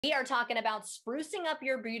We are talking about sprucing up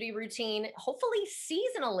your beauty routine, hopefully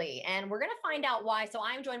seasonally, and we're going to find out why. So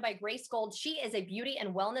I'm joined by Grace Gold. She is a beauty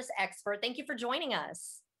and wellness expert. Thank you for joining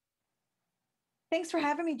us. Thanks for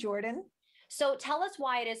having me, Jordan. So tell us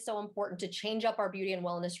why it is so important to change up our beauty and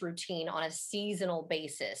wellness routine on a seasonal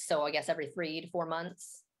basis. So I guess every 3 to 4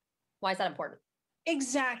 months. Why is that important?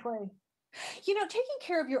 Exactly. Taking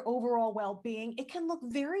care of your overall well-being, it can look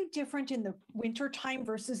very different in the winter time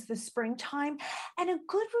versus the springtime. And a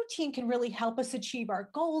good routine can really help us achieve our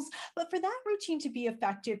goals. But for that routine to be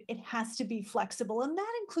effective, it has to be flexible. And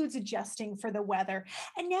that includes adjusting for the weather.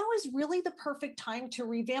 And now is really the perfect time to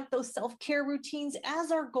revamp those self-care routines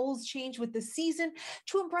as our goals change with the season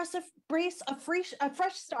to embrace a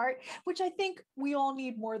fresh start, which I think we all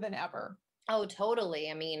need more than ever. Oh, totally.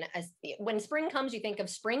 I mean, when spring comes, you think of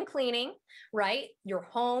spring cleaning, right? Your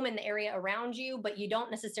home and the area around you, but you don't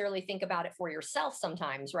necessarily think about it for yourself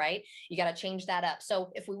sometimes, right? You got to change that up.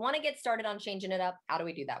 So if we want to get started on changing it up, how do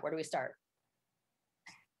we do that? Where do we start?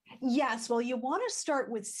 Yes, well, you want to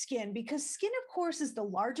start with skin because skin, of course, is the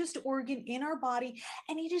largest organ in our body,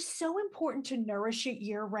 and it is so important to nourish it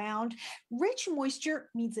year round. Rich moisture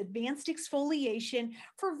means advanced exfoliation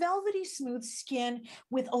for velvety smooth skin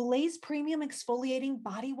with Olay's premium exfoliating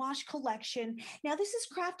body wash collection. Now, this is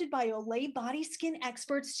crafted by Olay body skin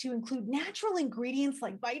experts to include natural ingredients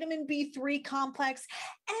like vitamin B3 complex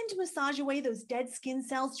and massage away those dead skin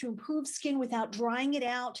cells to improve skin without drying it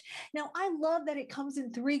out. Now, I love that it comes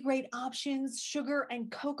in three great options: sugar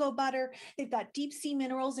and cocoa butter. They've got deep sea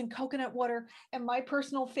minerals and coconut water. And my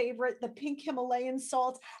personal favorite, the pink Himalayan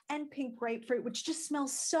salt and pink grapefruit, which just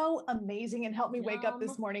smells so amazing and helped me wake up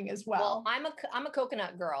this Yum. morning as Well, well. I'm a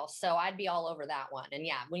coconut girl, so I'd be all over that one. And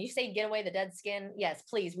yeah, when you say get away the dead skin, yes,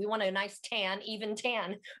 please. We want a nice tan, even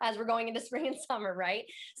tan as we're going into spring and summer, right?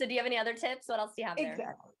 So do you have any other tips? What else do you have there?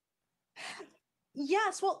 Exactly.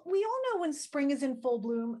 Yes, well, we all know when spring is in full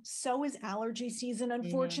bloom, so is allergy season, Hmm.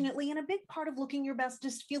 unfortunately. And a big part of looking your best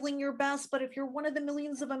is feeling your best. But if you're one of the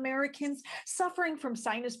millions of Americans suffering from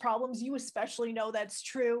sinus problems, you especially know that's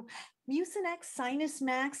true. Mucinex Sinus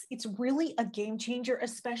Max, it's really a game changer,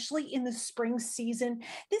 especially in the spring season.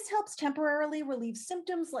 This helps temporarily relieve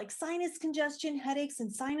symptoms like sinus congestion, headaches,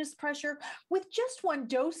 and sinus pressure with just one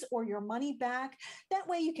dose or your money back. That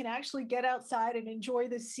way you can actually get outside and enjoy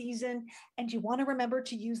the season. And you want to remember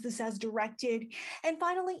to use this as directed. And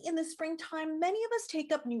finally, in the springtime, many of us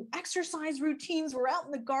take up new exercise routines. We're out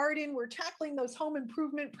in the garden, we're tackling those home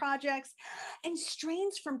improvement projects, and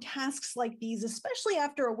strains from tasks like these, especially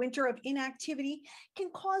after a winter of inactivity, can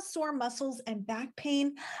cause sore muscles and back pain.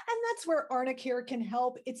 And that's where Arnicare can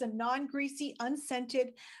help. It's a non-greasy,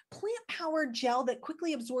 unscented, plant-powered gel that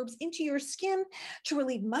quickly absorbs into your skin to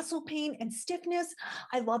relieve muscle pain and stiffness.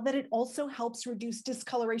 I love that it also helps reduce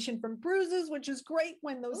discoloration from bruises, which is great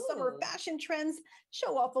when those summer Ooh. fashion trends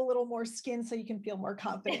show off a little more skin so you can feel more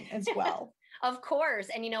confident as well. Of course.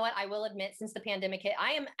 And you know what? I will admit, since the pandemic hit,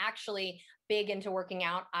 I am actually big into working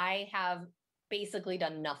out. I have basically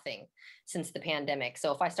done nothing since the pandemic.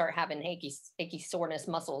 So if I start having achy soreness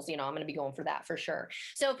muscles, I'm going to be going for that for sure.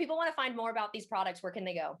 So if people want to find more about these products, where can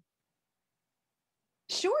they go?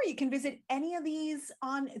 Sure, you can visit any of these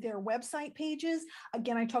on their website pages.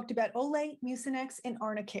 Again, I talked about Olay, Mucinex, and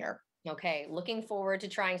Arnicare. Okay. Looking forward to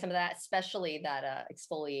trying some of that, especially that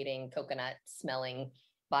exfoliating coconut smelling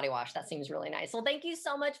body wash. That seems really nice. Well, thank you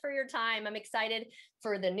so much for your time. I'm excited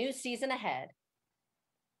for the new season ahead.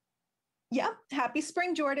 Yeah, happy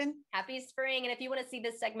spring, Jordan. Happy spring. And if you want to see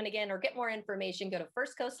this segment again or get more information, go to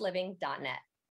firstcoastliving.net.